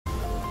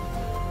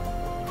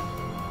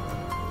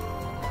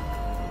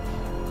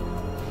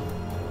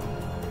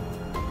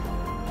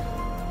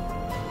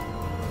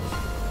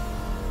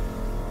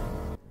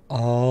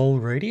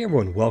Alrighty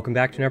everyone, welcome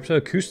back to an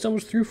episode of Kuth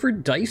Stumbles Through for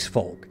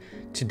Dicefolk.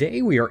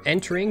 Today we are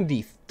entering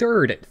the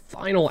third and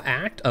final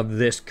act of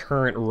this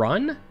current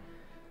run.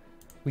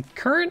 We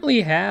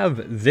currently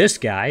have this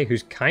guy,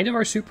 who's kind of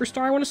our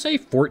superstar, I want to say.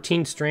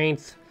 14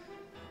 strength,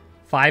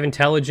 5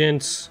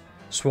 intelligence,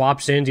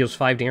 swaps in, deals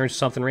 5 damage to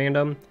something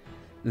random.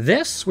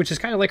 This, which is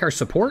kind of like our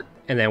support,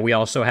 and then we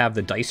also have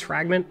the dice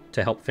fragment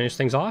to help finish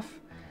things off.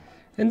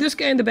 And this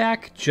guy in the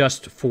back,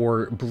 just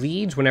for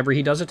bleeds whenever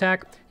he does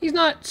attack. He's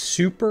not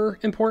super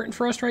important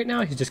for us right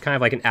now. He's just kind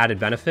of like an added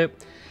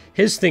benefit.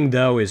 His thing,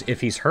 though, is if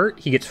he's hurt,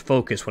 he gets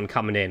focus when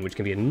coming in, which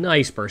can be a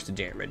nice burst of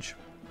damage.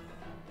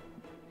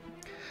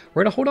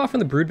 We're going to hold off on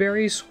the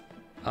broodberries.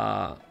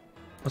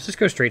 Let's just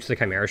go straight to the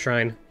Chimera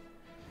Shrine.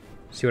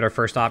 See what our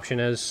first option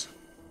is.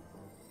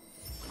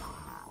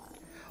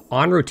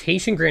 On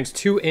rotation, grants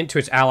 2 int to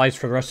its allies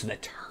for the rest of the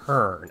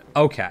turn.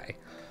 Okay.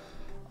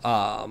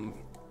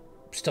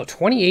 Still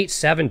 28,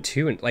 7,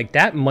 2, and like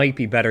that might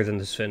be better than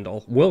the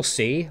Spindle. We'll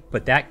see,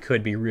 but that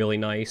could be really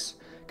nice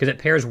because it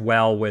pairs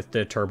well with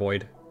the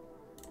Turboid.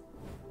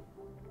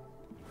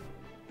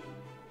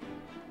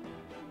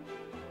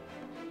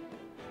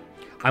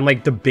 I'm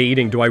like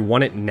debating, do I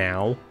want it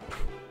now?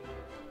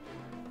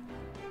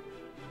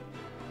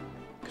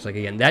 Because like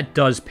again, that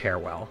does pair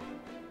well.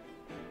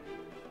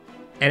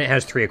 And it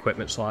has 3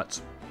 equipment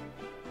slots.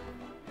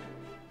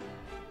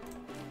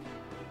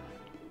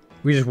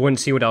 We just wouldn't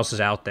see what else is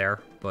out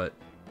there, but...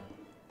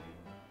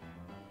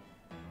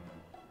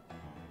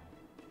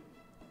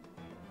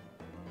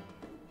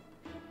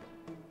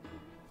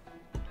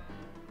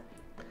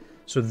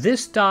 So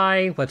this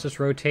die lets us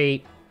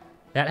rotate.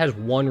 That has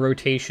 1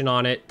 rotation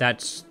on it.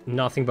 That's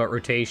nothing but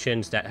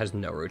rotations. That has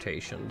no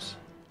rotations.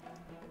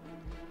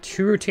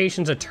 2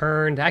 rotations a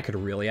turn. That could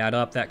really add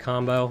up, that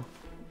combo.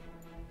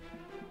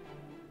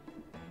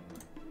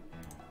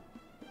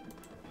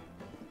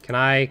 Can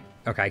I...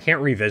 Okay, I can't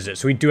revisit,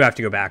 so we do have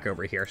to go back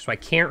over here. So I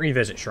can't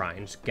revisit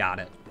shrines. Got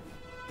it.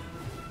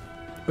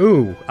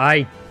 Ooh,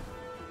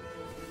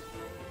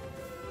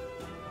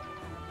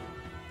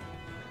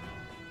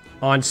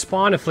 On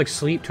spawn, afflict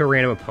sleep to a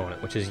random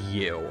opponent, which is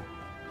you.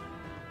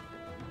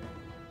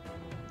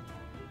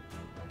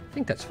 I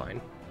think that's fine.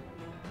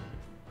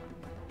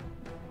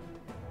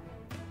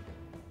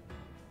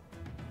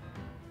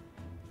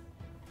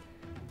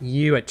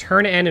 You, at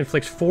turn end,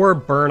 inflicts 4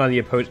 burn on the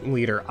opposing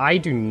leader. I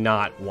do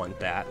not want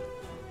that.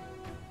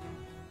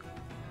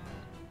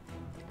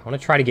 I want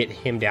to try to get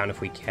him down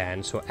if we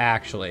can, so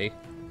actually...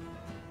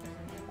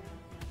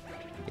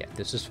 Yeah,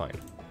 this is fine.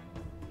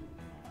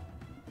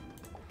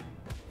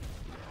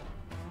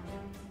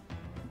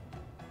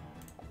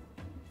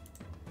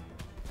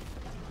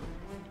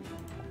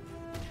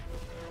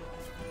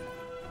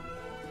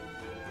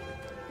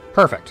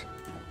 Perfect.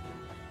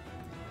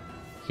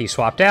 He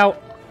swapped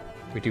out.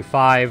 We do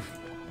 5.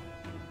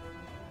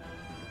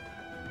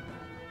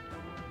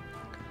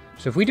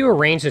 So if we do a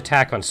ranged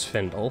attack on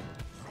Spindle...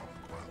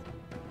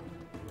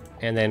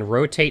 and then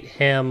rotate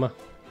him.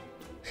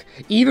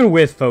 Even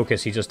with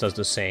focus, he just does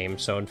the same.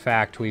 So in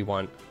fact, we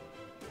want...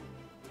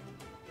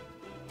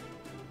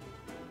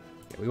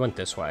 Yeah, we went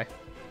this way.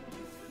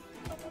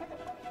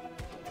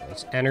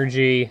 It's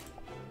energy.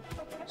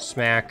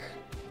 Smack.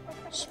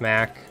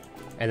 Smack.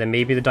 And then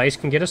maybe the dice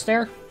can get us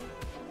there?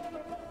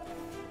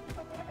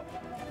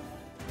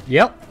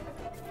 Yep.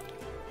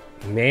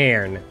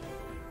 Man.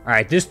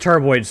 Alright, this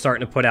Turboid's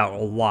starting to put out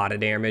a lot of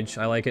damage.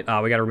 I like it.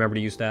 We gotta remember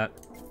to use that.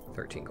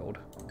 13 gold.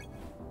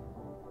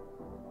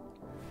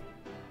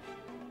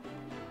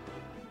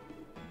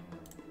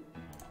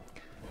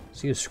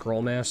 See a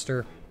Scroll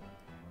Master.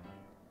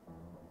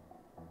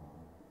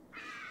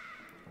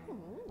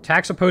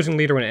 Attacks opposing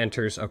leader when it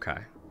enters. Okay.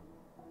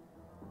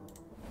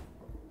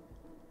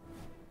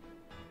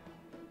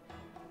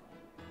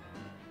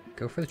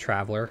 Go for the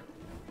Traveler.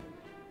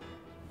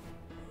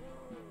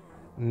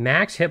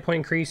 Max hit point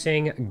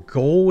increasing.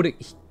 Gold.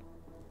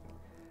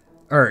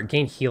 Or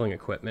gain healing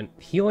equipment.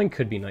 Healing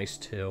could be nice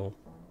too.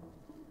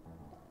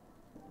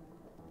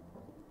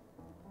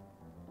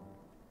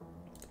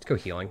 Let's go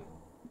healing.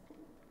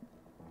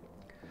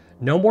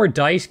 No more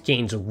dice,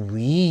 gains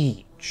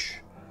leech.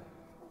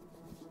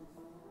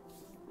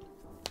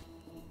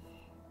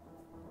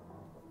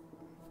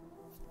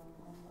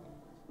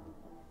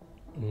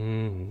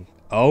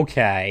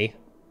 Okay.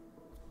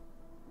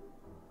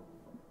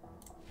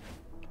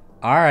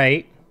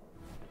 Alright.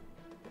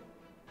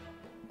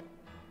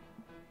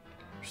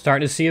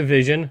 Starting to see a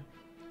vision.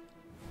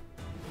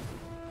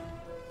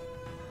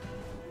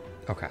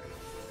 Okay.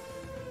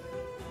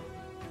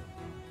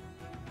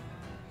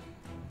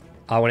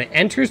 When it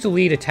enters the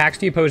lead, attacks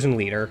the opposing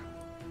leader.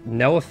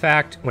 No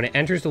effect. When it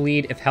enters the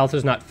lead, if health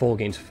is not full,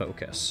 gains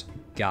focus.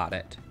 Got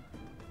it.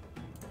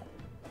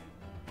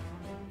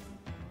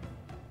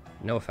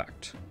 No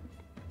effect.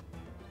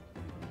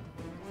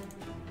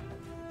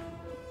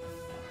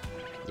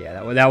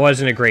 Yeah, that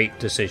wasn't a great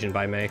decision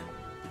by me.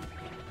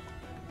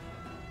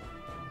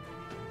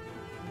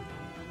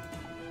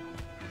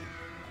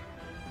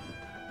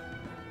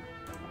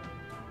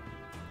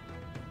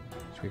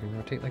 So we can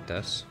rotate like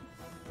this.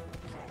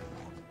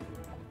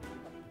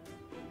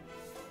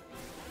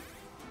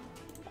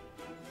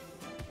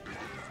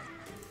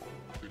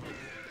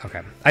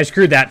 Okay. I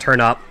screwed that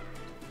turn up.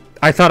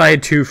 I thought I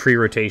had 2 free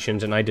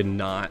rotations, and I did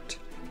not.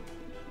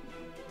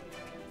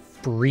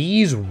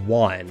 Freeze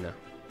 1.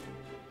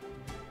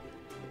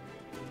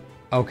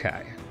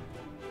 Okay.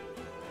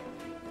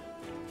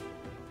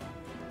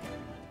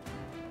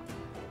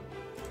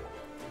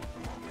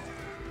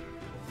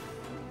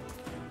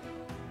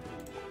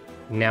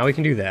 Now we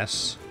can do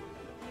this.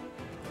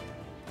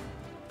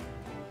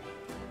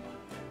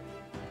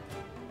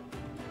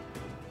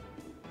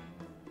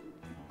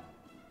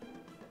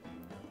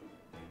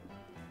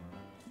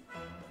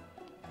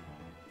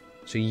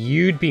 So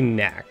you'd be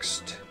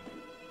next.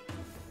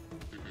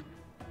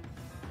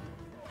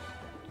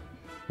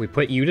 We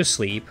put you to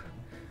sleep.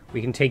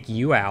 We can take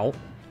you out.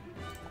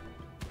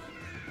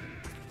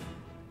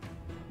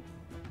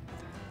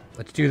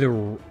 Let's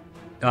do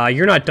the...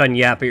 you're not done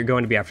yet, but you're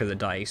going to be after the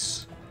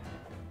dice.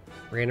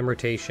 Random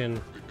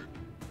rotation.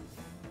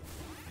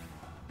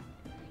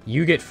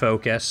 You get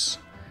focus.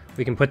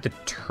 We can put the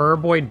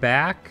turboid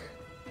back.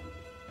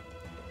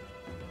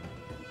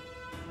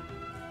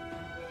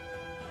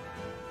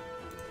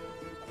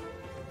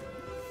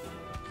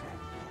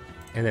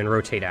 And then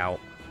rotate out.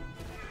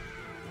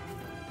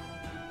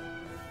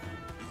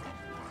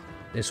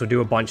 This will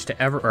do a bunch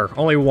to or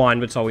only one,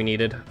 but it's all we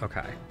needed.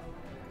 Okay.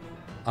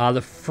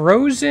 The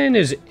frozen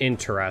is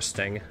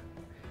interesting.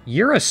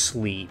 You're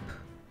asleep.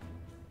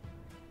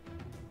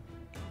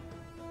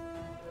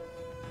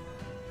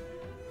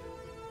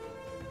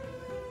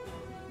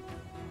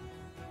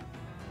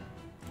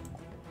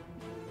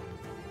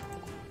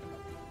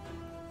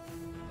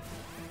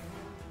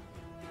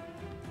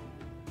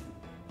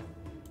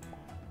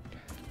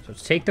 So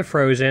let's take the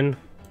frozen.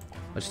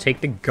 Let's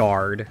take the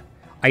guard.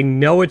 I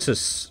know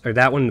it's or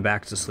that one in the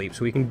back's asleep,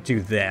 so we can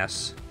do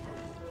this.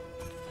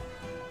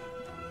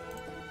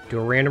 Do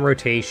a random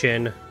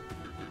rotation.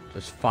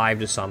 Just 5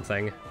 to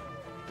something.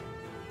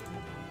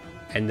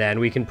 And then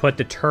we can put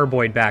the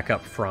turboid back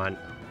up front.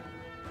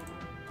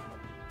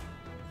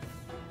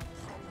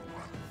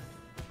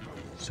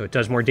 So it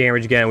does more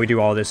damage again. We do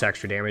all this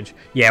extra damage.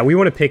 Yeah, we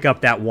want to pick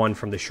up that one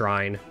from the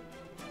shrine.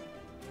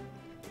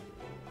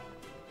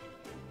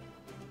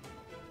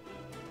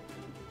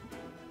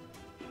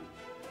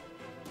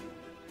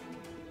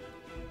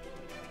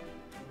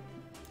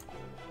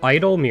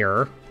 Idle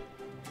mirror.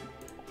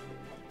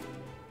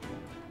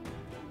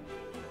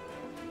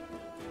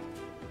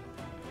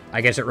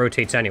 I guess it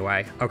rotates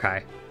anyway.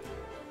 Okay.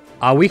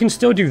 We can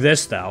still do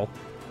this, though.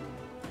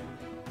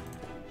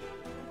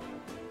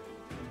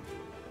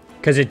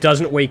 Because it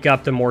doesn't wake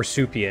up the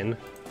Marsupial.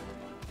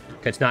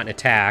 Because it's not an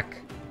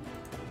attack.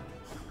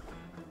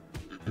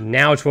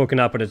 Now it's woken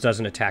up, but it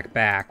doesn't attack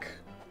back.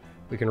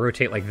 We can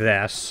rotate like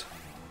this.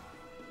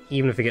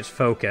 Even if it gets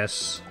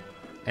focus.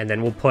 And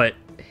then we'll put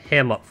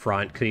him up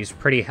front, because he's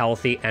pretty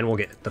healthy, and we'll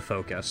get the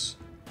focus.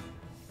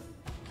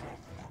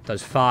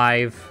 Does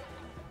 5.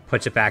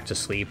 Puts it back to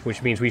sleep,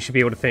 which means we should be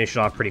able to finish it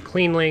off pretty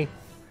cleanly.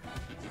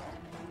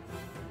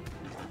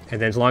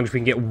 And then as long as we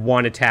can get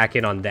one attack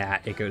in on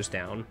that, it goes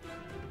down.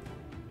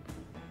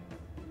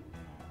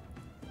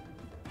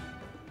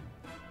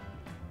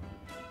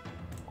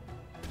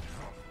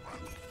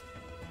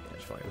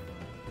 That's fine.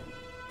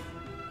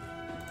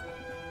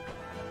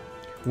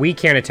 We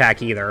can't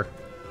attack either.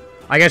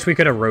 I guess we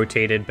could have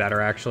rotated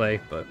better, actually,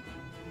 but...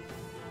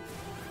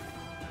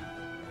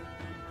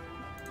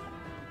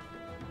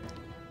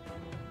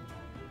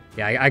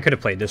 Yeah, I could have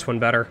played this one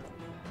better.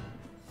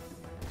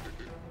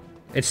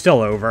 It's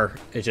still over.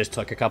 It just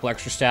took a couple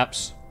extra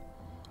steps.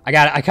 I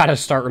gotta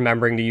start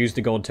remembering to use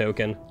the gold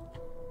token.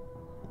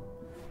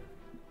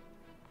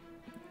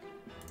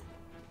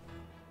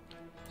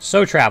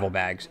 So travel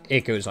bags,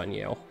 it goes on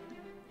you.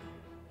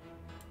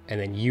 And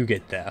then you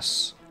get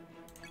this.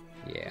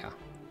 Yeah.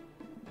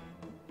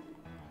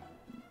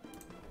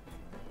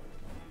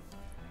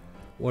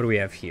 What do we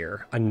have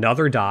here?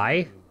 Another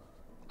die?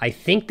 I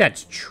think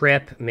that's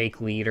trip, make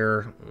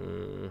leader.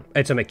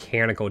 It's a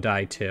mechanical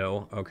die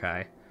too.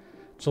 Okay.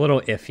 It's a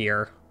little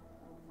iffier.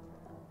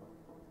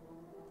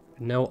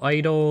 No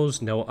idols,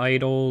 no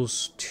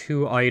idols,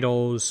 2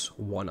 idols,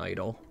 1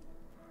 idol.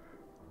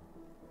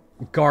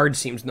 Guard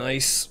seems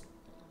nice.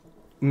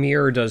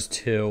 Mirror does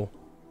too.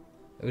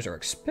 Those are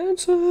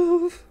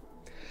expensive.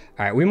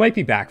 Alright, we might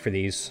be back for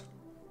these.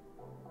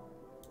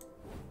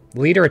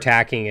 Leader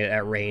attacking it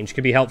at range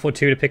could be helpful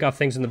too to pick off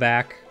things in the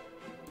back.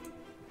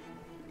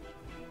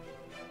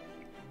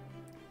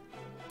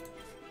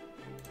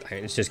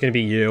 It's just going to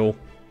be you.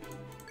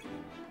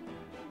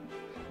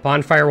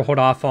 Bonfire will hold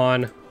off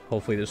on.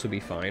 Hopefully this will be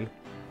fine.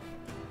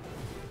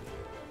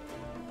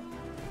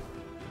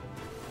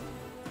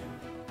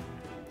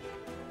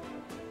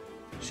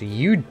 So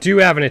you do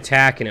have an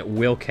attack and it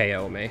will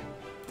KO me.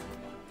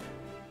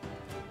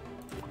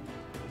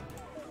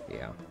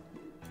 Yeah.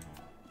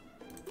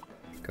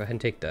 Go ahead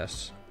and take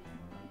this.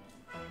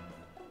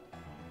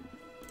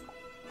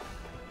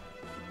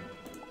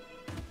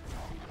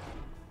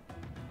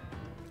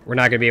 We're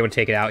not going to be able to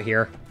take it out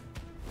here.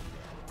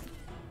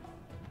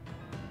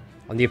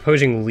 On the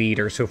opposing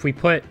leader, so if we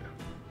put...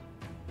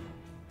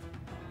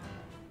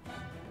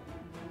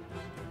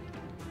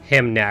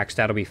 him next.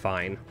 That'll be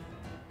fine.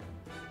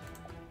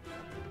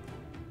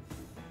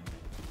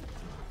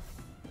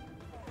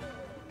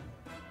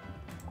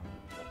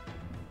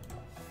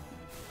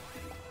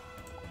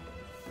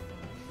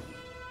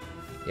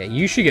 Yeah,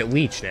 you should get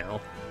Leech now.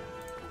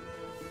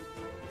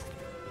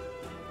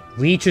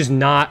 Leech is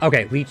not...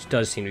 Okay, Leech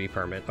does seem to be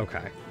permanent.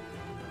 Okay.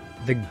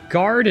 The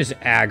guard is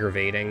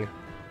aggravating.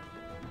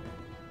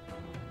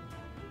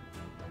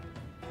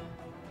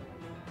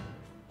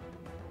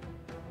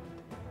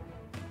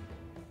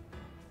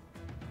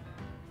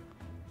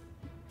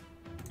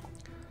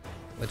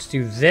 Let's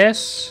do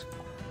this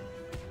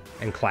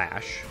and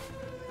clash.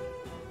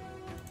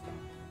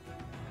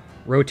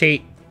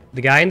 Rotate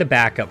the guy in the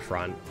back up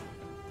front.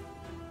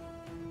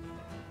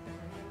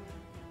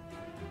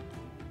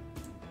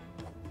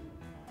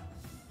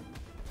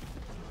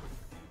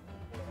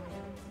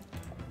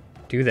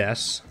 Do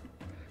this.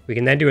 We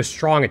can then do a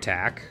strong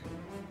attack.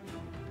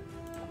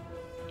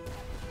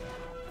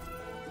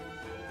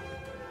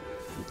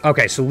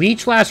 Okay, so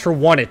Leech lasts for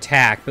one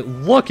attack, but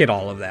look at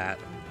all of that.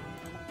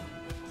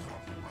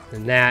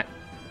 And that,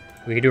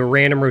 we can do a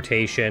random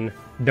rotation.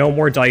 No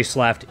more dice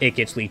left, it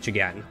gets Leech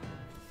again.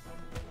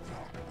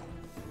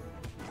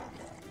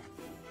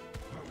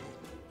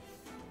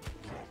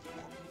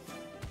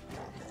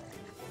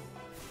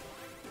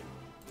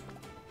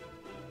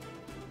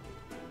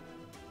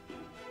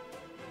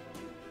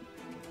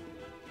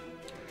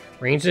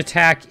 Ranged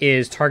attack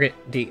is target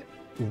the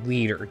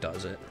leader,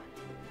 does it?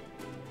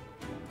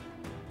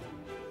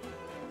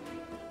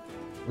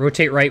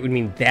 Rotate right would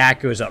mean that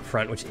goes up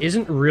front, which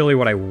isn't really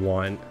what I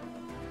want.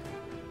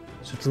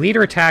 So if the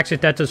leader attacks it,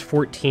 that does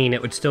 14.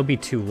 It would still be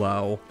too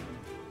low.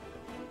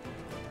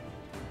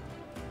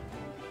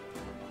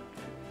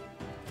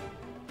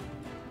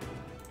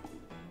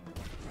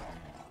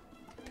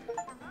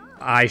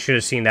 I should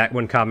have seen that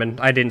one coming.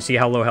 I didn't see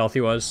how low health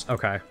he was.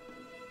 Okay.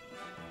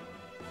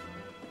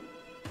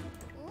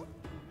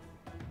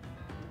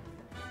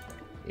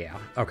 Yeah,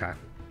 okay.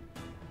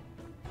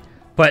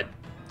 But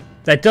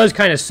that does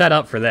kind of set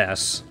up for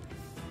this.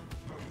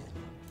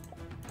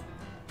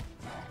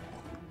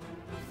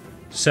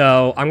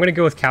 So, I'm going to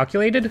go with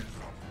calculated.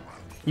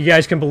 You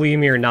guys can believe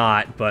me or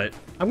not, but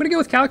I'm going to go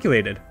with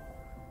calculated.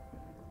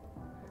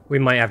 We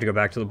might have to go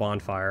back to the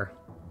bonfire.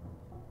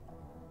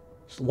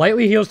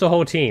 Slightly heals the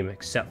whole team,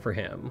 except for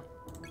him.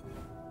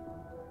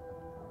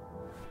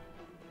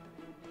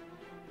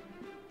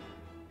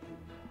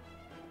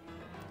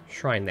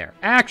 Shrine there.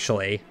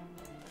 Actually,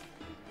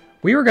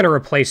 we were going to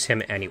replace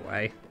him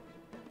anyway.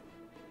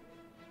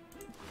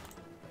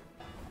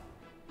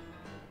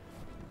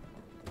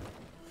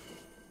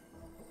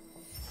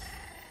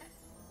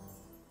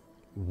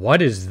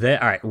 What is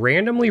that? Alright,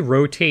 randomly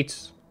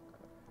rotates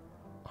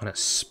on a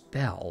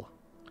spell.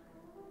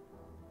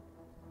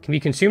 Can be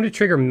consumed to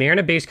trigger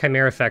mana-based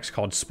chimera effects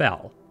called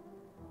spell.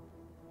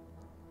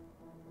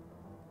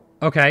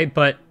 Okay,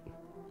 but...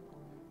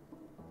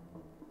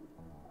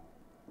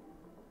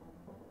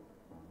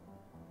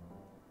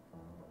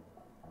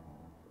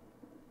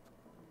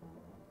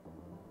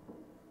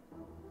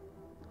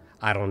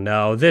 I don't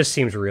know. This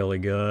seems really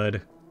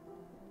good.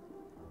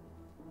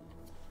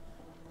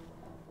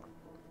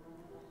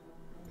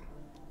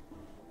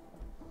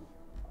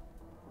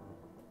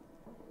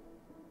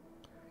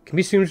 Can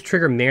be assumed to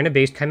trigger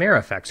mana-based chimera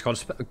effects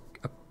called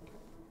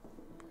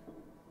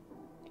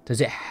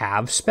Does it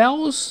have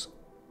spells?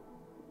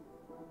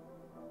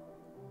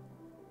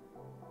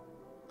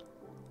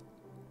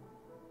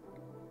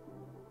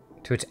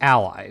 To its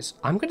allies.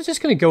 I'm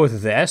just gonna go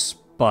with this,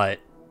 but...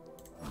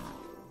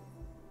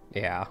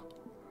 yeah.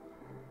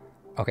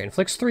 Okay,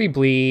 inflicts 3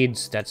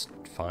 bleeds. That's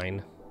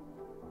fine.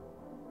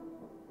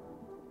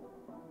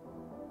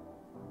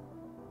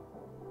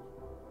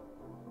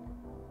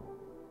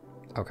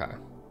 Okay.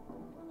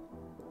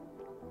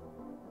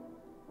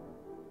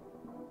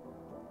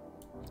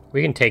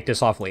 We can take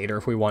this off later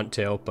if we want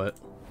to, but...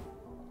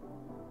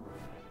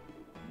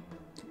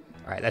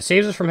 alright, that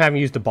saves us from having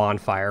to use the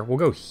bonfire. We'll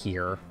go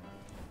here.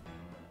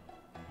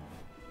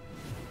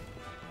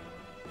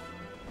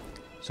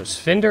 So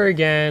Svinder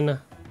again.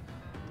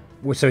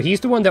 So he's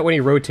the one that when he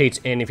rotates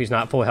in, if he's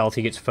not full health,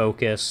 he gets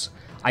focus.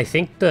 I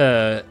think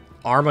the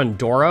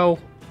Armandoro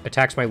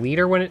attacks my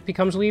leader when it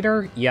becomes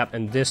leader. Yep,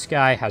 and this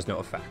guy has no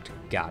effect.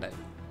 Got it.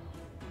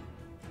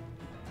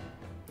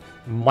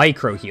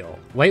 Micro heal.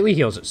 Lightly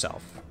heals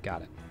itself.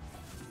 Got it.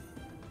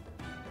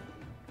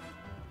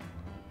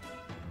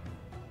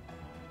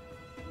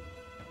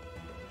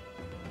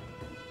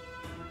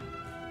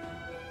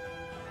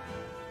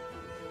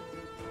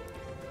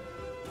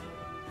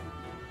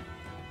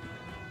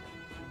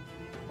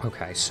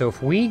 Okay, so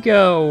if we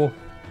go...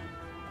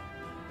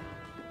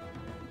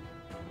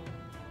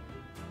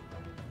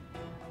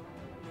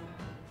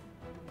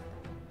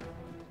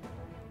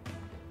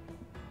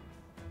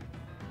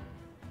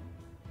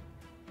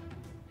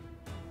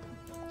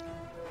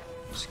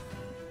 just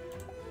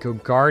go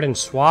guard and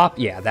swap?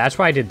 Yeah, that's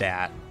why I did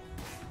that.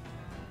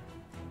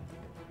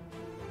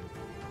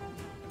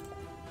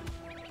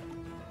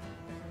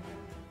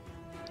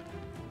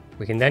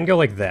 We can then go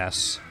like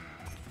this.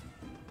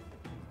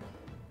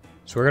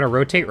 So we're going to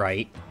rotate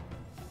right.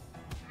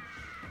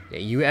 Yeah,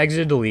 you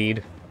exited the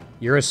lead.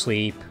 You're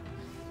asleep.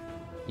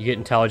 You get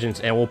intelligence,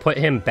 and we'll put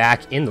him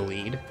back in the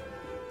lead.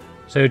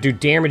 So he'll do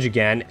damage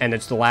again, and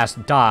it's the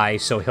last die,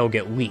 so he'll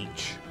get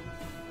leech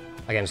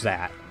against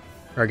that.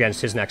 Or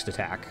against his next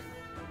attack.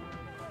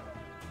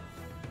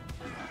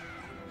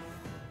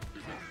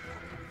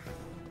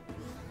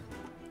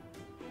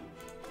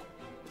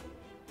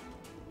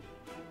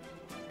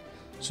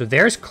 So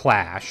there's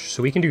Clash,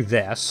 so we can do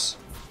this.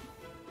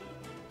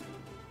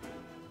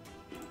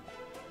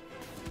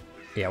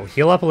 Yeah, we'll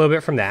heal up a little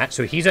bit from that.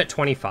 So he's at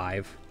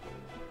 25.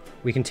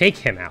 We can take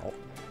him out.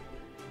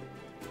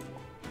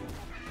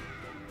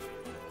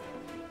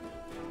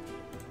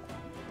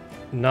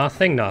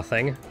 Nothing,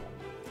 nothing.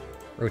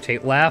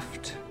 Rotate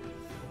left.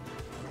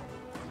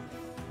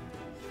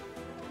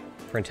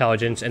 For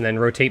intelligence, and then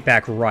rotate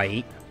back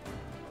right.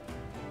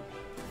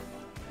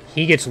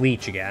 He gets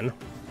leech again.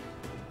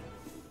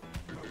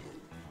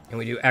 And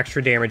we do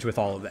extra damage with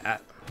all of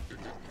that.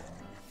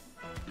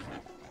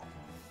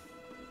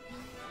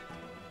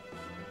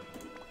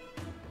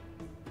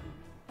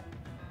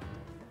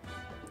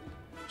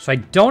 So I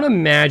don't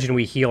imagine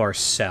we heal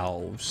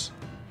ourselves.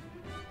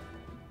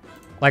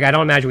 Like, I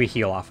don't imagine we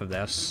heal off of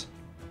this.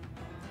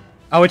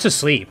 Oh, it's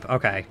asleep.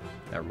 Okay.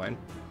 Never mind.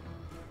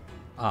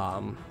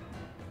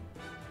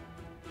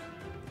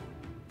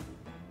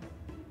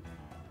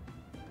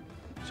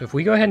 So if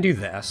we go ahead and do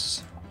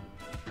this...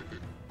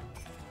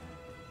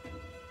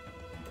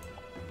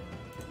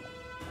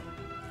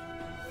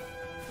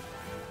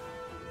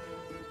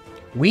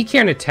 We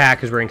can't attack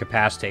because we're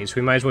incapacitated, so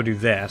we might as well do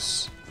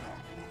this.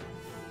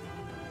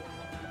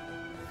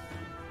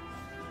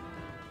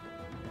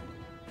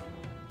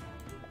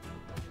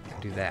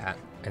 Do that.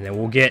 And then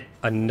we'll get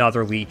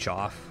another leech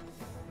off.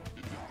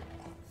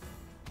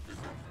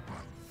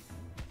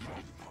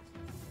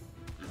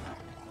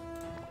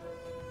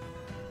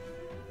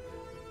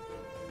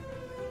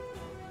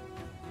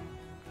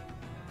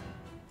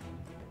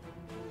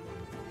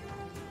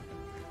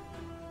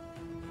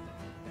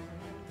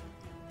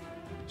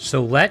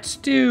 So let's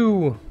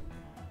do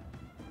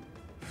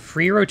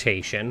free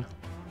rotation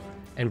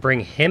and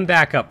bring him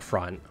back up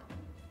front.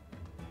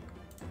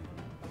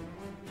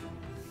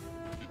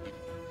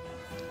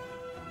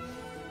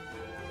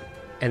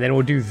 And then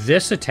we'll do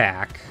this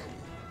attack.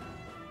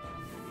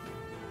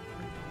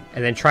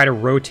 And then try to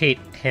rotate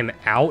him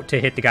out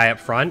to hit the guy up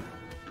front.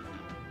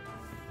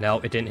 No,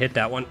 it didn't hit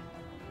that one.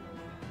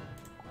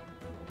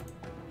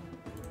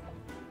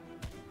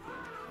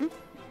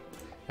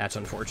 That's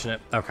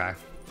unfortunate. Okay.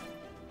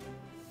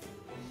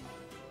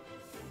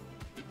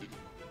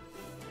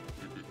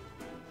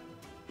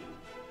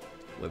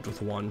 Lived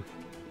with one.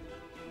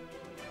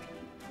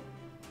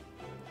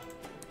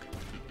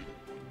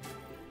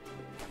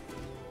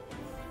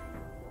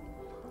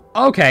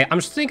 Okay, I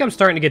think I'm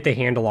starting to get the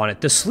handle on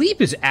it. The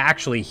sleep is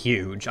actually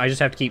huge. I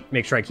just have to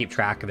make sure I keep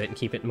track of it and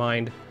keep it in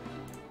mind.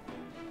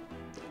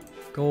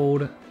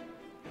 Gold.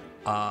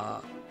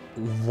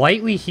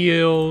 Lightly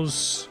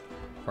heals.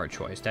 Hard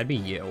choice. That'd be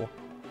you.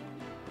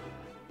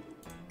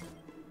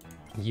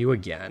 You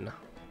again.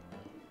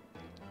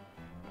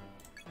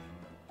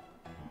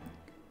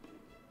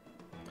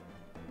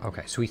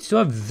 Okay, so we still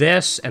have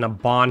this and a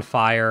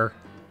bonfire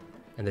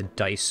and the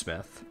dice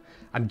smith.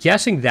 I'm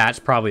guessing that's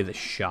probably the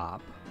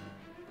shop.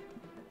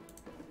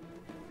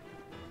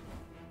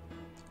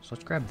 So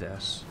let's grab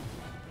this.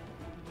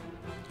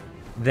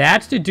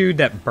 That's the dude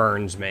that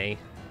burns me.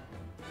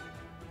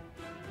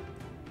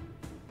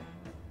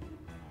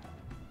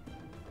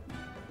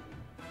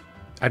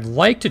 I'd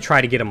like to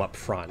try to get him up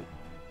front.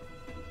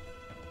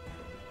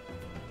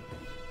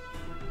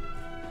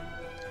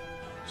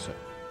 So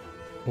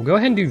we'll go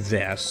ahead and do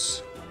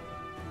this.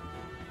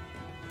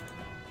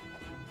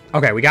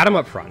 Okay, we got him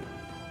up front.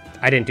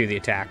 I didn't do the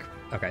attack.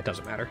 Okay, it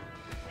doesn't matter.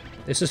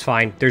 This is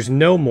fine. There's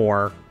no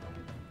more.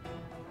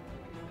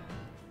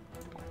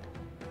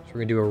 So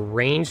we're going to do a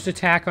ranged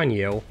attack on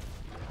you.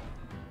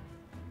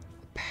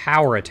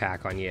 Power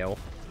attack on you.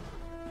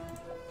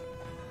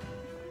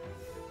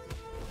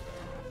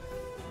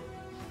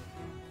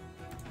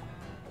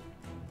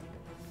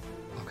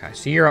 Okay,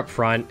 so you're up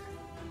front.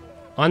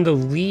 On the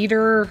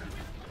leader...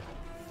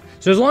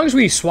 So as long as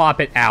we swap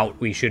it out,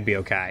 we should be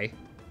okay.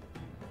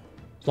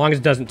 As long as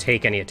it doesn't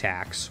take any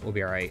attacks, we'll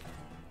be alright.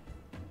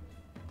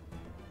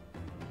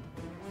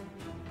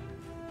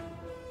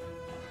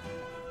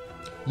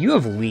 You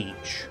have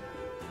leech.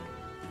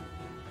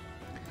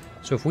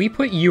 So if we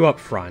put you up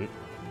front...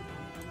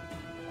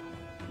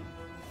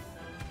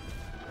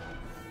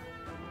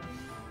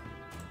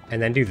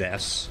 And then do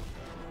this.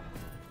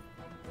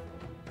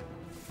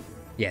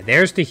 Yeah,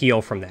 there's the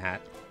heal from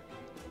that.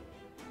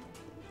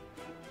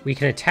 We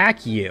can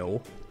attack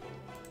you.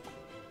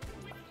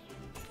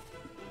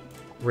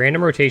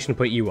 Random rotation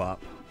put you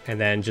up. And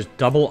then just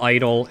double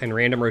idle and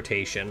random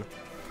rotation.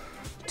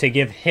 To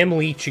give him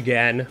leech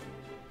again.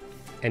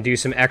 And do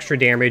some extra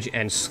damage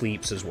and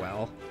sleeps as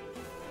well.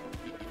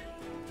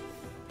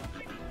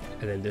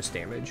 And then this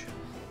damage.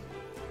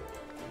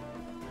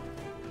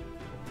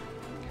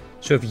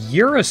 So if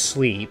you're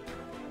asleep...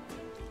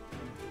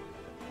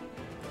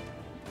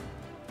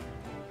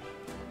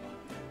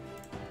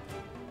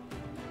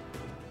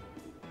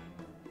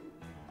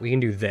 we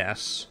can do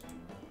this.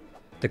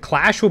 The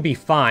Clash will be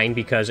fine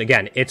because,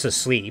 again, it's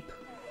asleep.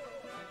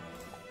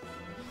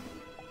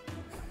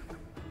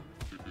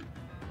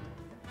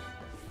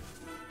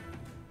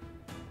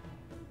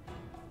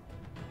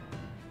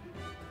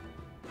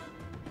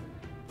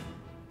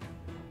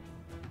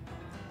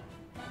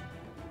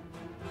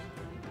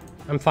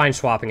 I'm fine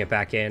swapping it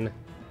back in.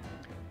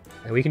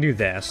 And we can do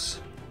this.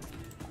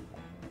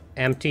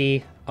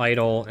 Empty,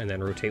 idle, and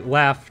then rotate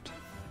left.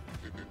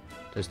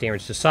 Does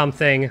damage to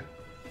something.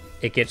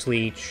 It gets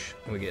leech,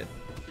 and we get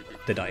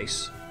the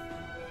dice.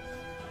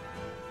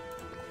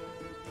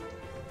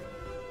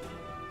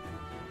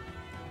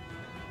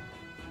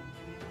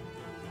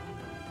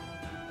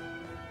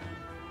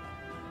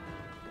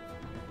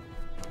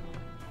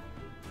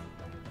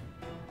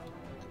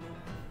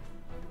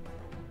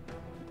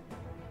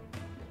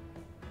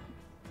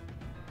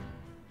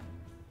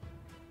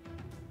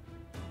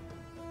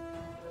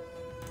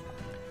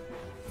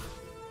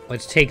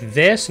 Let's take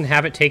this and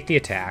have it take the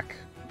attack.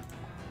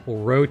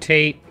 We'll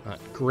rotate. Not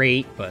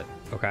great, but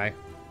okay.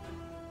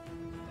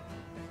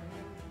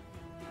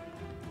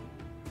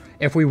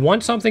 If we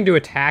want something to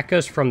attack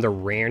us from the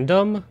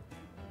random...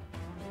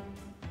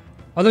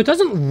 although it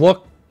doesn't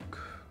look...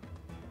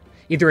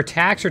 either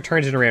attacks or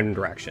turns in a random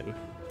direction.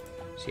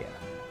 So yeah.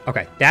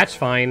 Okay, that's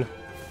fine.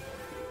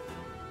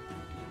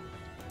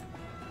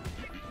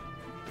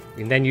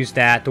 We can then use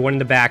that. The one in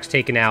the back's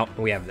taken out, and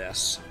we have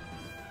this.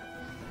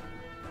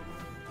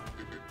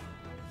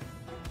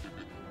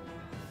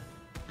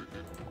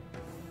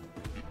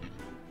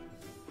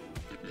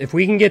 If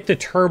we can get the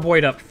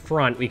Turboid up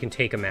front, we can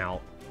take him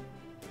out.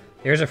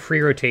 There's a free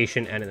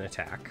rotation and an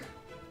attack.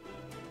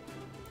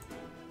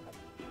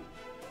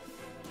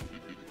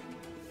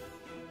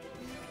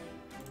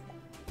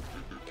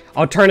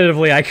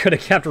 Alternatively, I could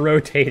have kept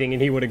rotating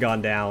and he would have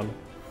gone down.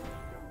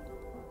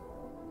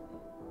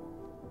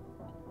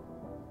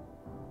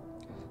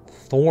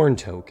 Thorn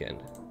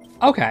token.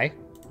 Okay.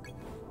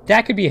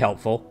 That could be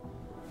helpful.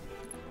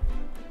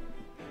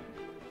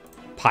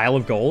 Pile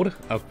of gold?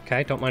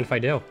 Okay, don't mind if I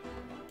do.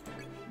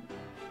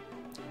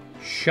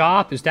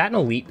 Shop, is that an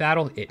elite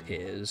battle? It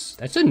is.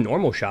 That's a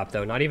normal shop,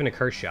 though, not even a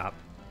curse shop.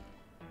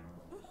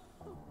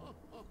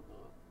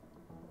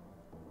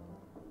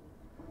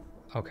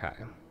 Okay.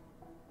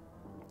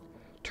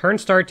 Turn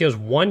start deals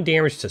 1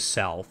 damage to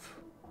self.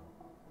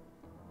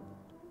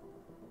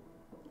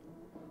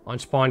 On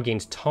spawn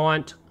gains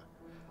taunt.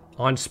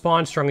 On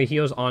spawn strongly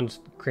heals. On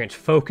grants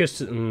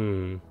focus.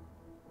 I'm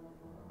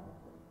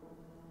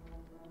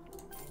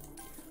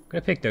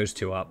gonna pick those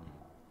two up.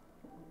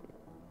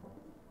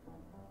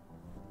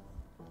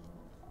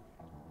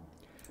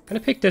 I'm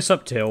gonna pick this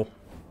up too.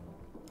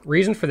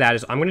 Reason for that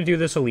is I'm gonna do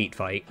this elite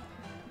fight.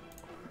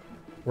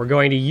 We're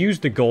going to use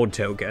the gold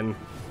token,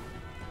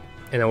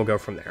 and then we'll go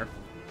from there.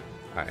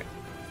 Alright.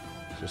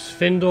 So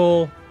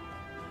Spindle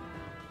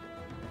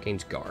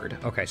gains guard.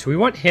 Okay, so we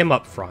want him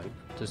up front.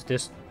 Does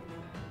this...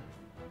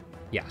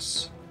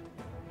 yes.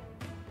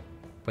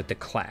 But the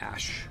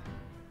Clash.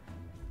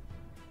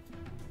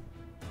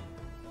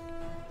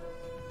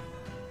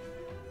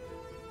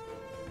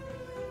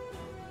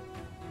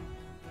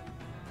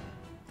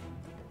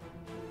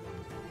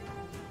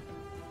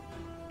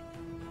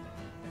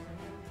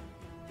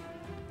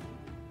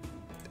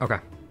 Okay.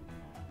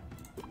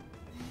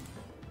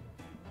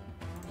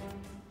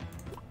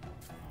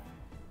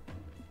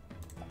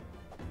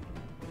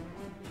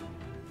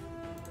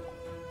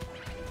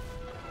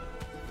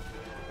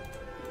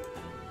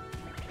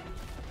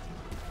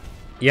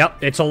 Yep,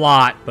 it's a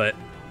lot, but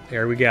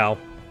there we go.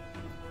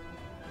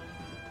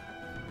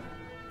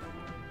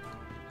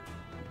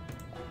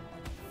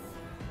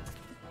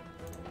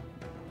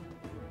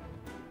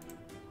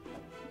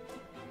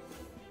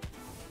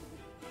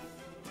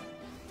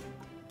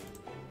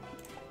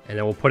 And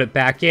then we'll put it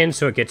back in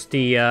so it gets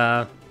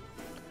the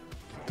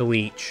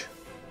leech.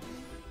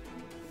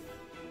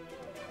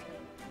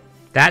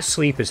 That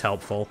sleep is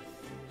helpful.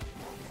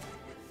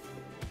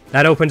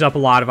 That opens up a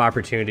lot of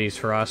opportunities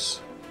for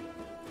us.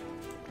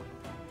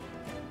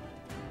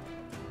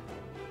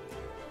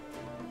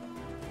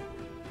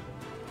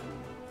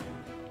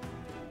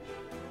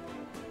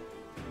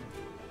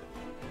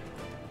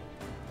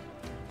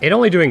 It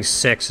only doing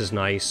 6 is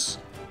nice.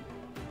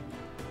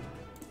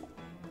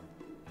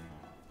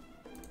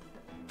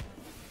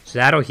 So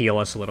that'll heal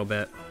us a little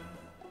bit.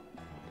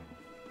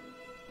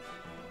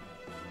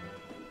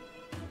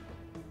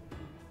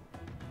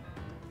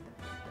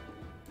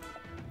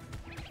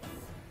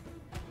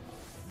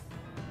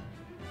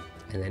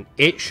 And then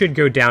it should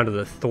go down to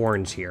the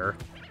thorns here.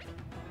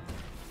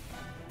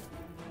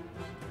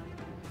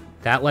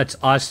 That lets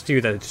us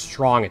do the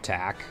strong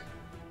attack.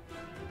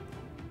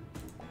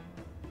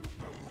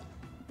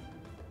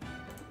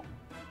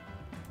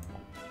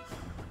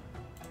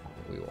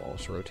 We will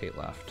also rotate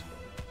left.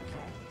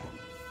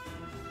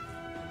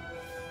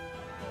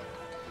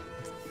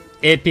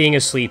 It being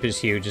asleep is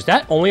huge. Is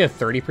that only a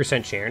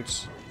 30%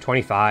 chance?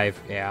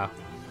 25, yeah.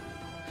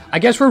 I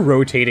guess we're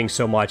rotating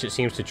so much, it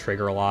seems to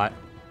trigger a lot.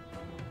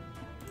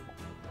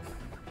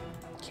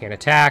 Can't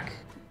attack,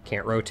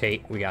 can't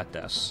rotate, we got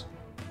this.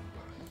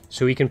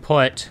 So we can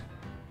put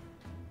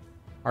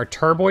our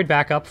Turboid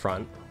back up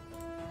front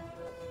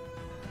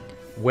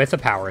with a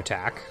power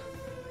attack.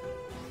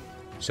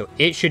 So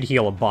it should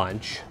heal a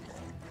bunch.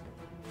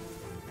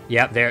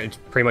 Yep, there, it's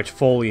pretty much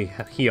fully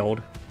healed.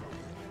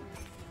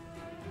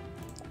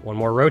 One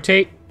more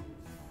rotate.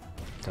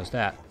 Does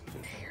that.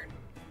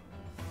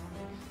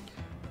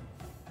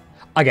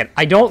 Again,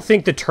 I don't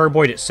think the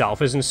Turboid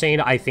itself is insane.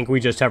 I think we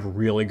just have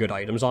really good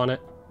items on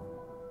it.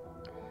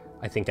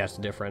 I think that's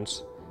the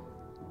difference.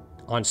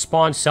 On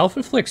spawn,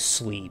 self-inflict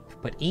sleep,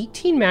 but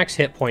 18 max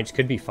hit points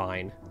could be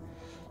fine.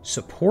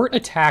 Support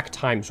attack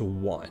times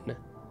 1.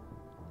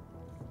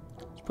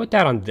 Let's put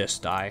that on this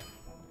die.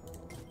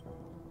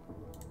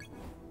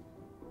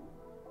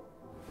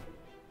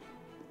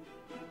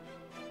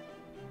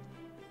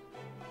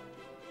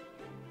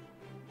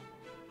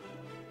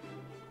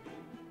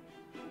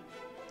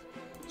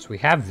 So we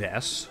have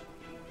this.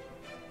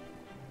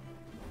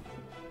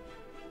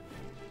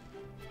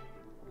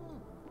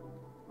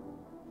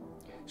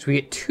 So we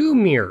get 2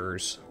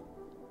 mirrors.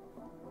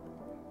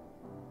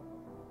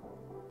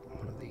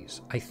 One of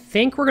these. I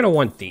think we're going to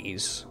want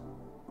these.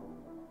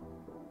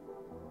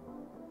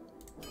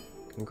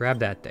 Can grab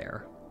that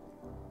there.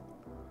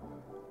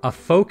 A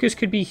focus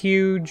could be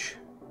huge.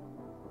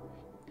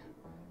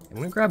 I'm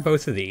going to grab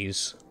both of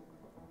these.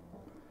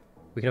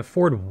 We can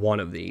afford one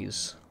of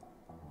these.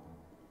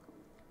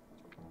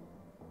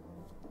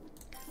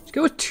 Let's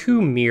go with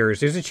 2 mirrors.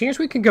 There's a chance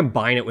we can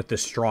combine it with the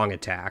strong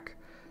attack.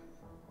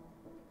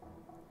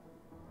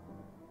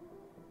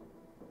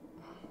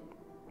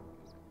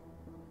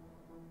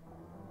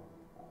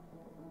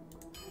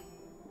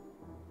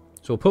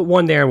 So we'll put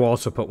one there, and we'll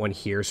also put one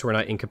here, so we're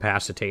not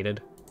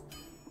incapacitated.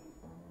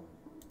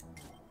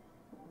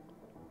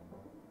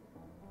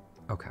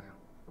 Okay.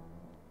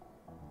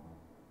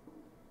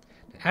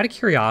 Out of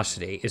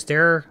curiosity, is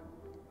there...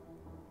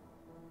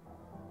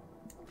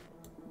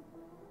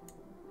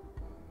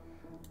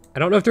 I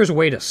don't know if there's a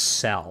way to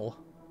sell.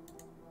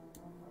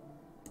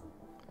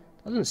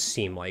 Doesn't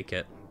seem like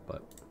it,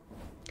 but...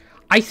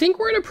 I think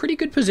we're in a pretty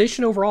good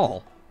position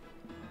overall.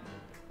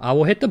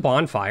 We'll hit the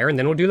bonfire, and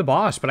then we'll do the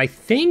boss. But I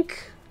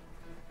think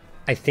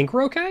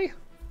we're okay.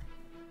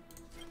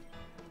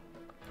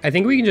 I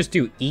think we can just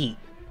do eat.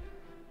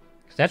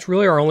 That's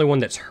really our only one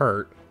that's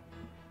hurt.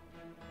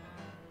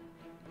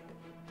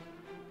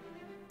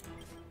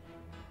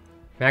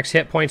 Max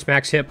hit points,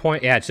 max hit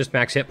point. Yeah, it's just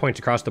max hit points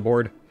across the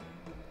board.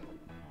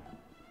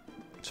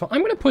 So I'm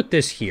going to put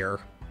this here.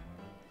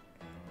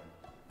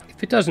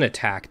 If it doesn't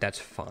attack, that's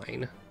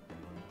fine.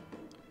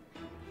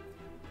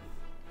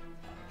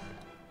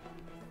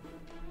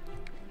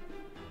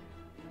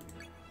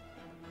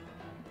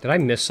 Did I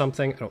miss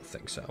something? I don't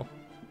think so.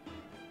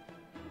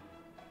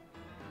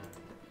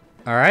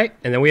 Alright,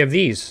 and then we have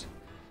these.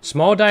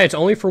 Small die, it's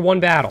only for 1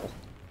 battle.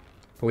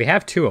 But we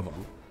have 2 of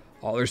them.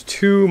 Oh, there's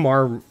 2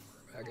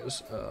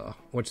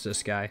 what's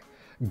this guy?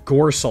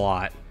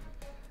 Gorsalot.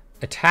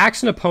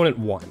 Attacks an opponent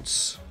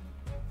once.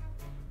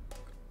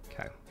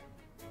 Okay.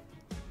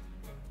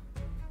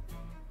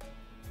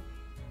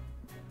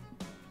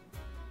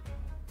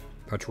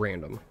 That's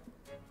random.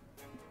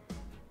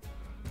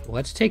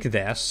 Let's take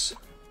this.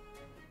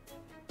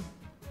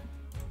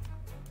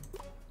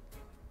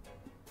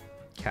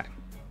 Okay.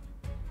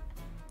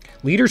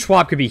 Leader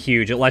swap could be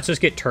huge. It lets us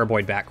get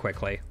Turboid back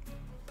quickly.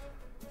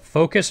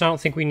 Focus, I don't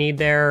think we need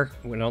there.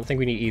 I don't think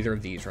we need either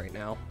of these right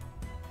now.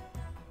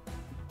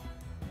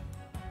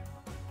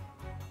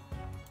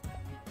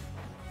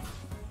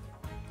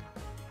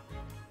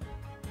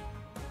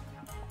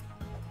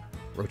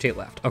 Rotate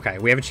left. Okay,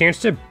 we have a chance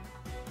to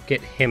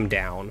get him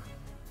down.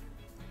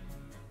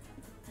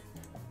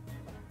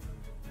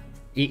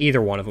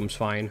 Either one of them's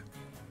fine.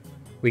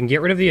 We can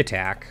get rid of the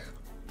attack.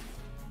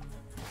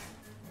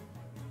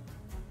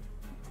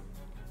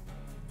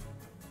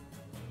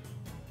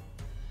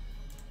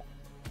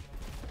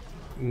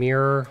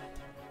 Mirror.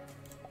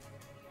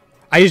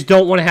 I just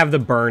don't want to have the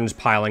burns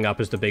piling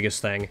up is the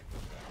biggest thing.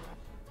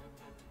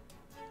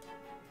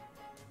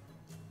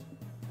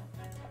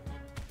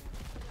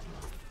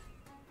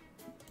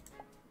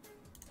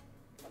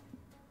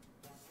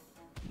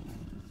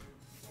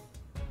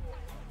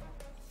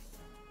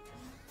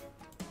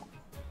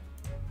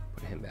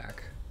 Put him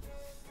back.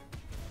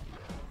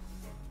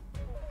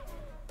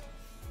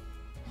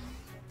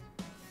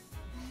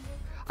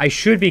 I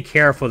should be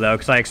careful, though,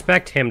 because I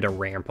expect him to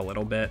ramp a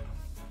little bit.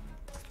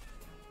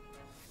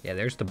 Yeah,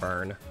 there's the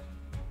burn.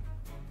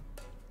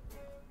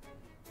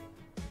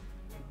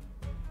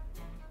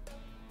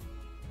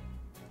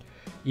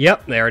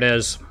 Yep, there it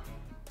is.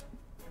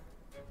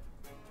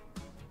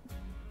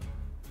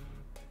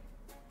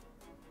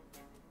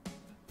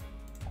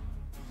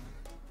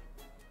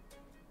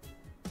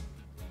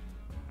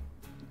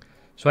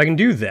 So I can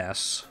do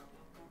this.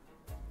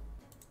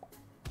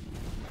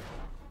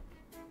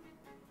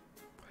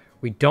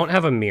 We don't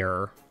have a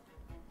mirror.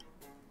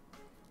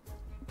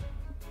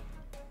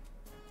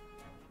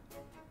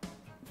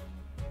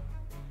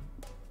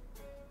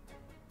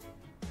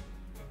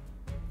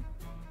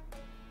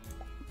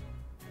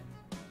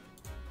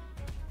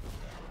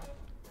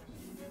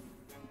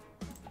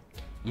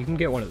 You can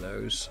get one of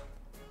those.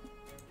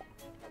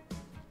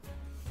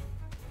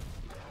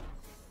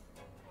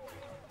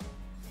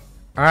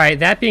 Alright,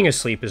 that being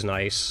asleep is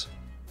nice.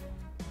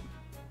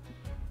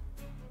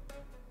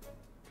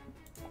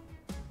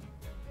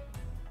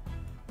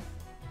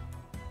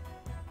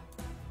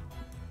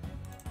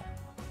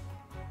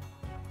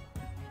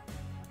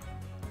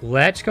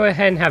 Let's go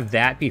ahead and have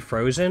that be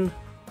frozen.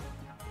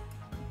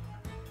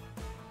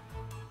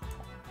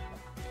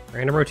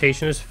 Random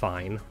rotation is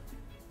fine.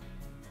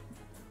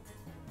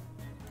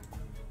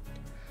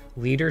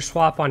 Leader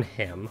swap on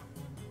him.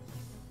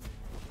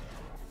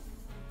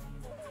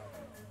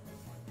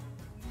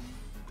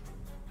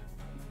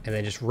 And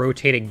then just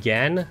rotate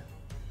again.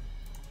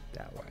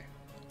 That way.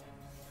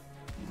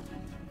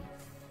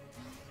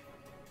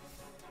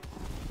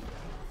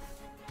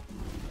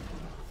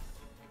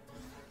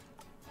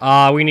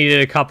 We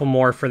needed a couple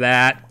more for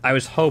that. I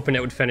was hoping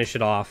it would finish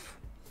it off.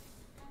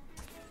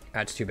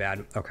 That's too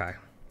bad. Okay.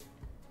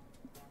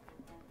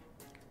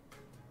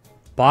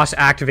 Boss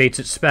activates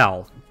its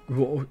spell.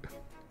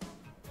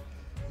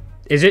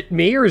 Is it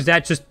me, or is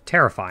that just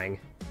terrifying?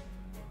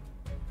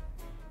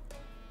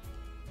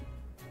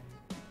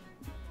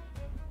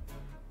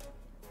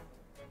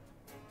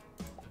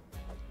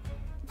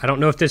 I don't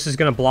know if this is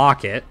going to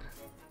block it.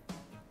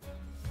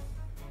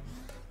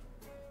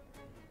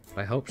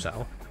 I hope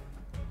so.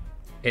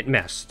 It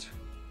missed.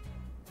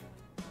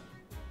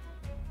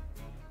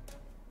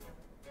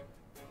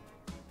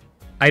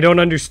 I don't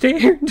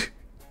understand.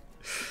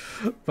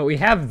 But we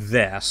have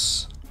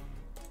this,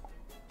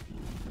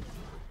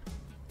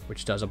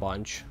 which does a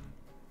bunch.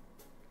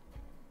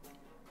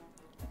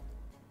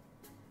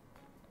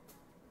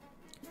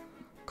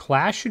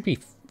 Clash should be...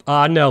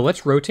 no,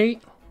 let's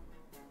rotate.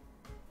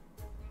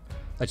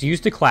 Let's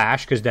use the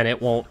Clash, because then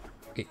it won't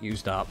get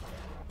used up.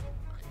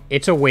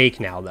 It's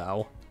awake now,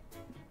 though.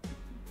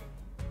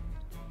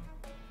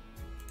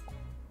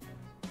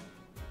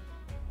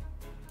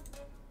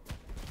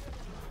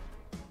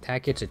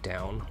 That gets it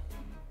down.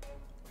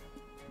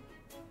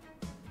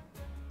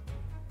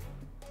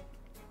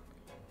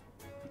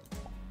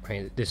 I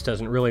mean, this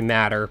doesn't really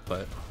matter,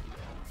 but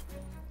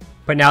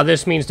now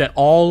this means that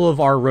all of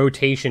our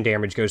rotation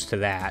damage goes to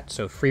that,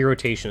 so free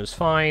rotation is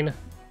fine.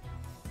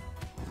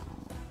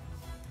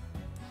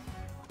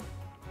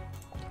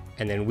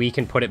 And then we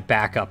can put it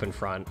back up in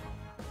front.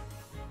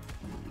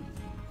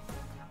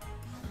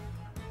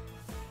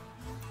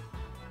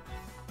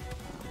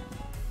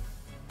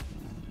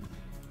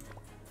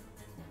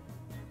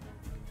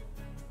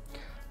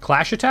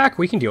 Clash attack?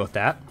 We can deal with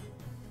that.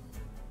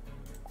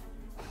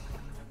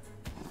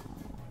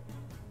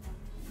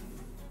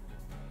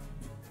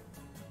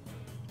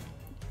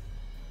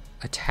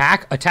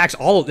 Attacks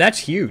all... That's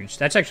huge.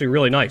 That's actually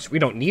really nice. We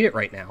don't need it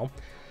right now.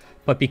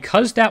 But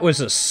because that was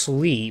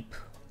asleep,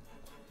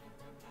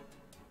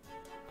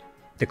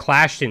 the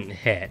Clash didn't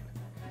hit.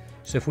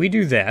 So if we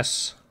do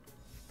this,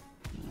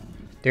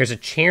 there's a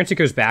chance it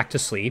goes back to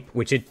sleep,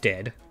 which it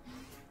did.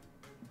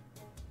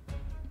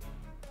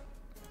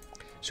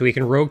 So we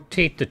can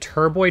rotate the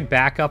Turboid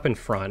back up in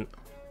front.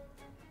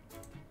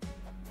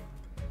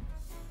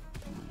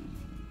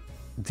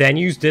 Then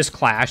use this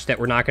Clash that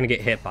we're not going to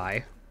get hit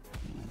by.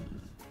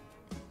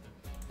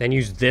 Then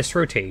use this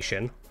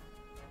rotation.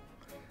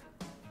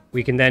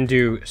 We can then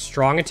do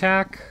strong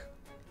attack,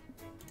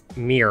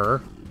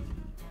 mirror,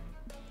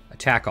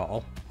 attack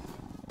all.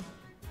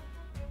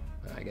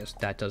 I guess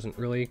that doesn't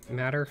really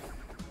matter.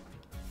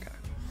 Okay.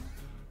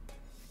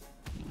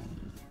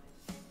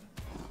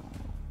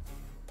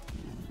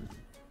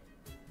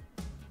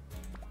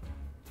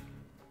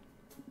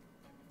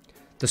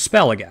 The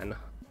spell again.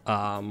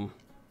 Well,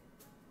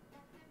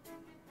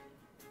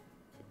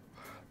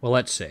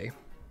 let's see.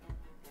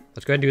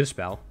 Let's go ahead and do the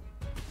spell.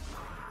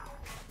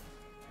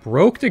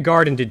 Broke the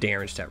guard and did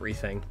damage to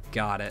everything.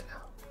 Got it.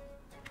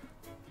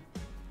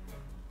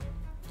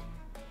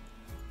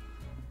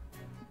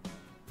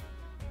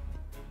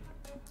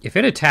 If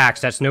it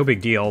attacks, that's no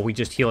big deal. We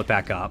just heal it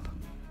back up.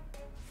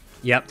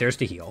 Yep, there's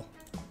the heal.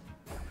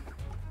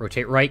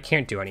 Rotate right,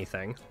 can't do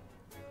anything.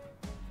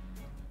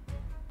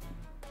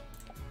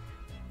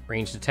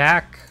 Ranged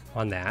attack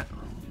on that.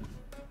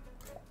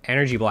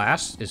 Energy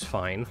blast is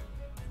fine.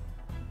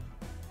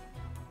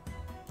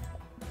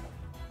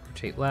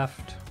 Rotate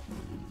left.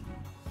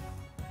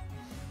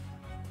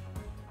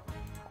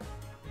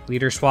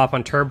 Leader swap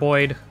on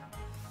Turboid.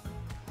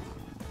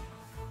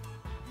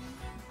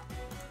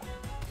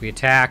 We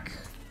attack.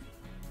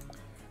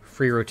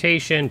 Free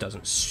rotation,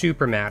 doesn't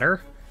super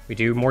matter. We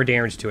do more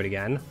damage to it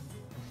again.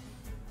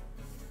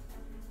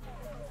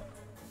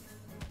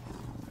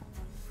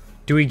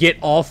 Do we get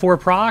all 4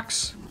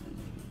 procs?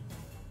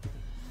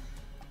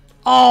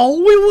 Oh,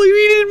 we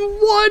needed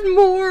one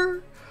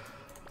more!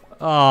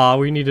 Oh,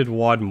 we needed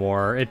one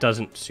more. It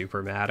doesn't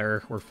super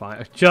matter. We're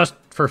fine. Just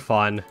for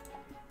fun.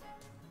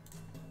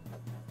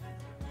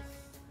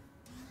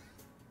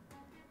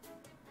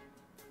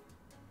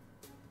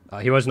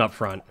 He wasn't up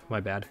front. My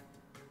bad.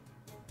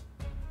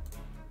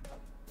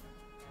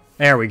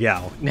 There we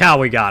go. Now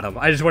we got him.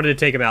 I just wanted to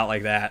take him out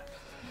like that.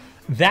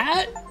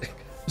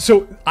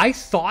 So, I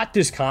thought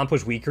this comp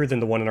was weaker than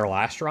the one in our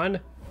last run,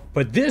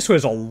 but this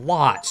was a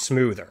lot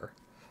smoother.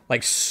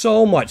 Like,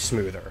 so much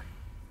smoother.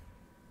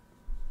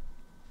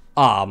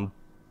 Man,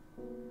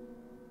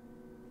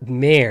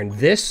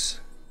 this...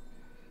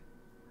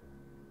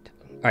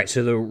 Alright,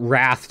 so the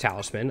Wrath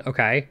Talisman,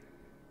 okay.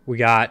 We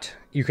got...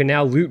 You can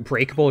now loot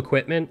breakable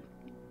equipment.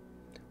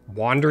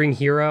 Wandering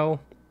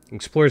Hero.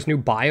 Explores new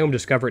biome,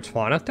 discover its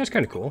fauna. That's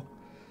kind of cool.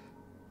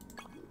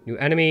 New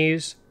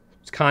enemies.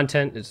 Its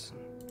content is...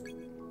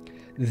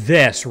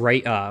 This,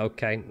 right?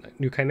 Okay.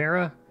 New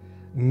Chimera.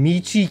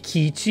 Michi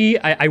Kichi.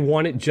 I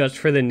want it just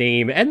for the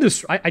name. And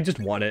this... I just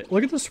want it.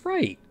 Look at the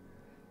sprite.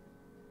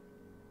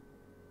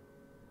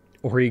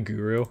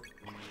 Origuru.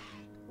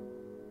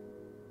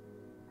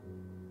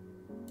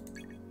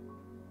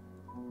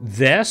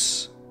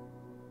 This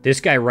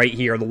guy right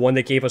here, the one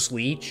that gave us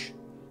Leech,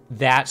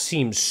 that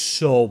seems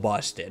so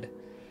busted.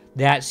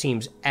 That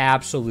seems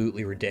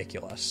absolutely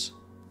ridiculous.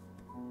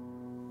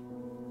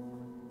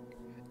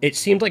 It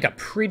seemed like a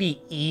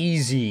pretty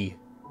easy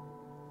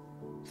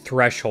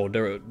threshold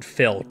to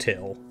fill,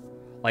 too.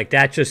 Like,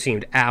 that just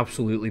seemed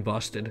absolutely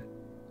busted.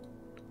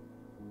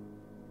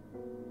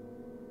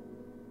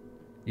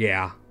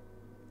 Yeah.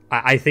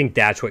 I think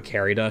that's what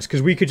carried us,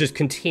 because we could just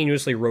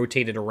continuously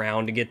rotate it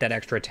around to get that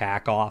extra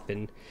attack off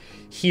and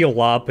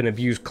heal up and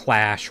abuse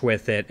Clash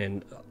with it,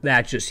 and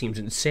that just seems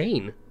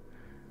insane.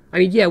 I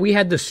mean, yeah, we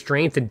had the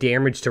strength and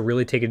damage to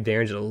really take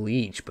advantage of the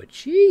Leech, but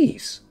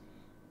jeez.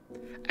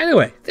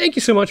 Anyway, thank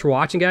you so much for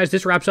watching, guys.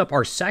 This wraps up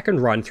our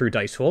second run through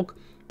Dicefolk.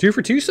 2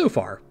 for 2 so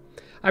far.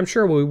 I'm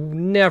sure we'll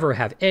never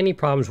have any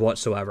problems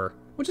whatsoever.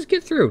 We'll just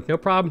get through. No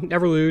problem.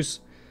 Never lose.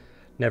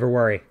 Never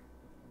worry.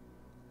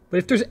 But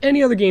if there's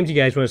any other games you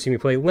guys want to see me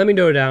play, let me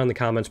know down in the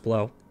comments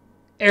below.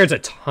 There's a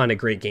ton of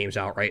great games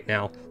out right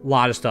now. A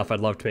lot of stuff I'd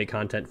love to make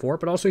content for,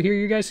 but also hear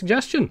your guys'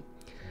 suggestion.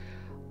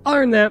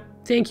 Other than that,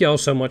 thank you all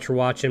so much for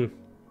watching.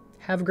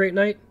 Have a great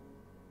night,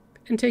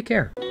 and take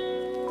care.